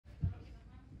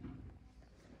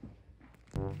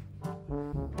Hello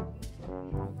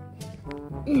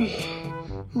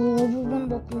everyone,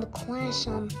 welcome to class.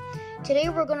 Today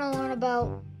we're gonna learn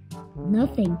about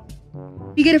nothing.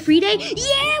 We get a free day?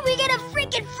 Yeah, we get a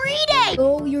freaking free day!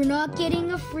 No, you're not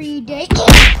getting a free day.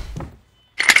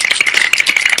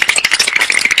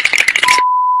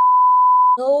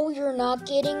 No, you're not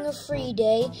getting a free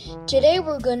day. Today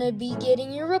we're gonna be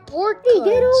getting your report cards. Hey,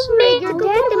 get over it. Your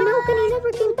dad, the milk, and he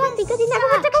never came back because he never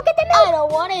went to go get the milk. I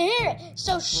don't want to hear it,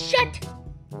 so shut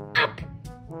up.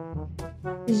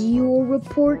 Is your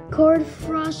report card,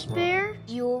 Frostbear?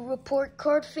 Your report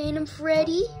card, Phantom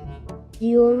Freddy?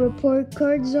 Your report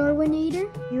card, Zarwinator?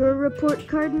 Your report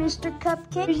card, Mr.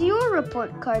 Cupcake? Here's your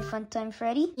report card, Funtime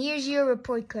Freddy. Here's your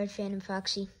report card, Phantom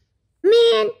Foxy.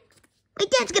 Man, my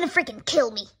dad's gonna freaking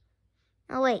kill me.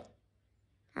 Oh, wait.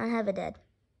 I have a dad.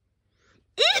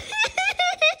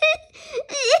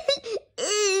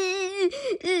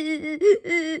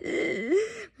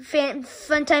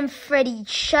 Funtime Freddy,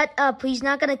 shut up. He's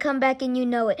not gonna come back and you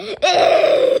know it.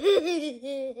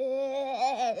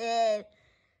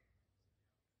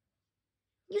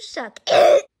 You suck.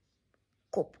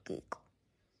 Cupcake.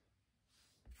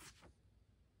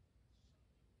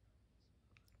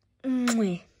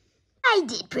 I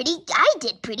did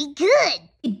pretty good.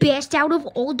 Best out of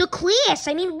all the class.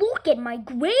 I mean, look at my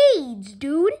grades,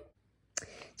 dude.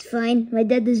 It's fine. My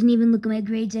dad doesn't even look at my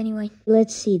grades anyway.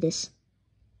 Let's see this.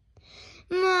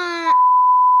 My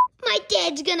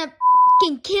dad's gonna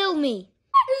f***ing kill me.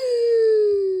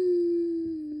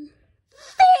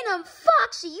 Phantom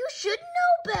Foxy, you should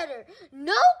know better.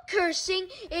 No cursing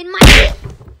in my...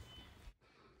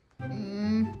 How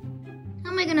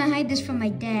am I gonna hide this from my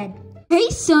dad? Hey,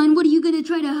 son, what are you gonna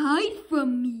try to hide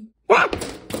from me?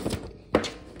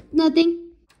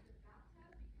 Nothing.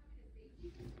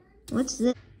 What's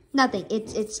this? Nothing.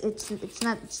 It's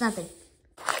nothing.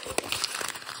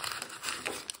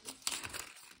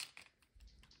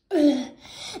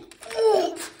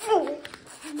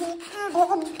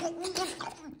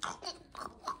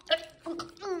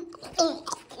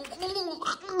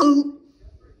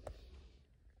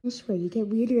 I swear, you get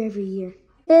weirder every year.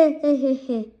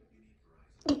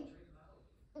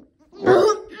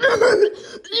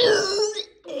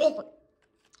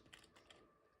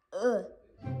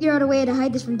 Figure out a way to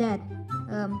hide this from Dad.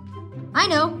 I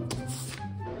know.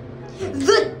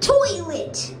 The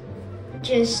toilet!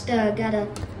 Just, gotta...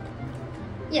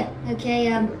 Yeah, okay,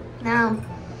 now...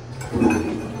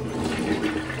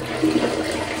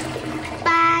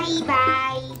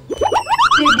 Bye-bye.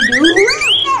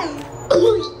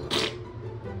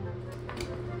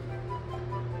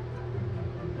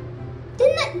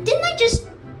 Didn't I just...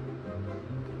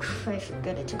 I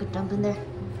forgot I took a dump in there.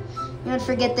 You don't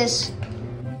forget this.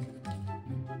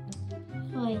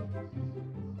 Wait.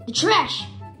 The trash!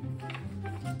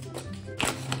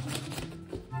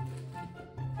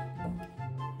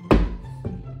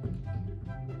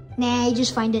 Nah, you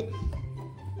just find it.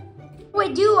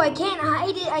 What do I do? I can't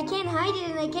hide it. I can't hide it,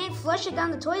 and I can't flush it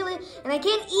down the toilet, and I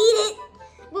can't eat it.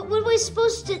 What am I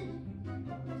supposed to...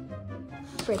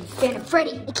 Freddy, Phantom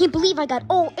Freddy. I can't believe I got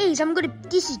all A's.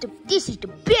 This is the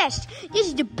best. This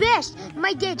is the best.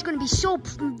 My dad's gonna be so,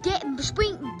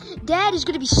 Dad is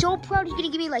gonna be so proud. He's gonna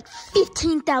give me like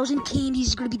 15,000 candies.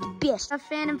 It's gonna be the best.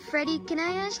 Phantom Freddy, can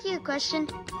I ask you a question?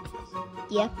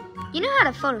 Yeah. You know how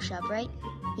to Photoshop, right?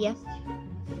 Yeah.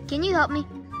 Can you help me?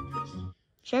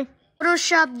 Sure.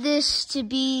 Photoshop this to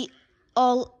be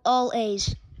all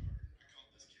A's.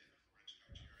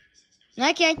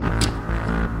 Okay.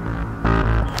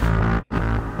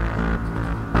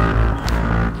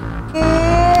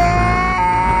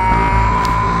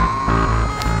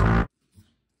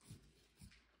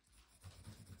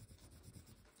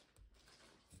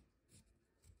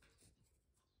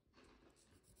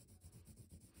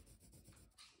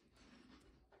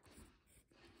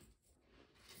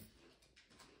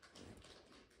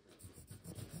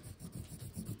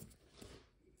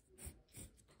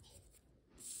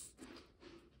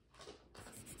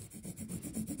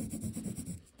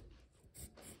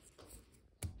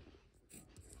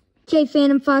 Okay,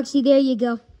 Phantom Foxy, there you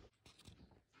go.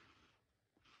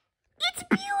 It's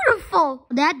beautiful.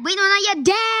 Dad, wait, no, not yet,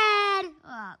 Dad!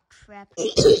 Oh, crap.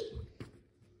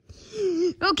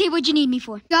 Okay, what'd you need me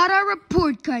for? Got our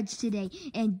report cards today,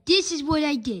 and this is what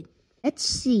I did. Let's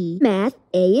see. Math,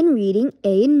 A in reading,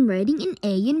 A in writing, and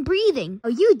A in breathing. Oh,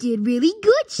 you did really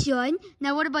good, son.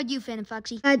 Now, what about you, Phantom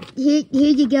Foxy? Here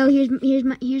you go.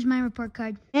 Here's my report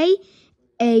card.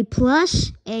 A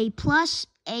plus, A plus,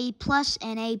 A plus,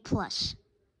 and A plus.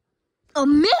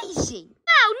 Amazing!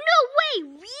 Wow, no way!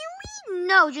 Really?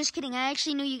 No, just kidding. I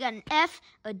actually knew you got an F,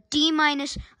 a D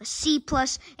minus, a C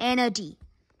plus, and a D.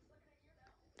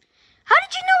 How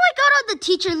did you know I got all? The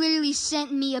teacher literally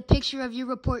sent me a picture of your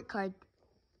report card.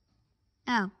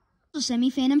 Oh. Also sent me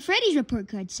Phantom Freddy's report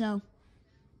card, so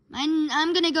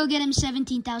I'm gonna go get him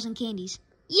 17,000 candies.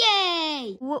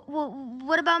 Yay!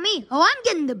 What about me? Oh, I'm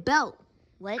getting the belt.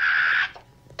 What? What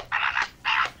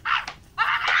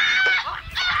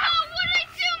did I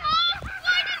do, Mom?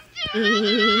 Why did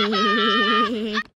you do?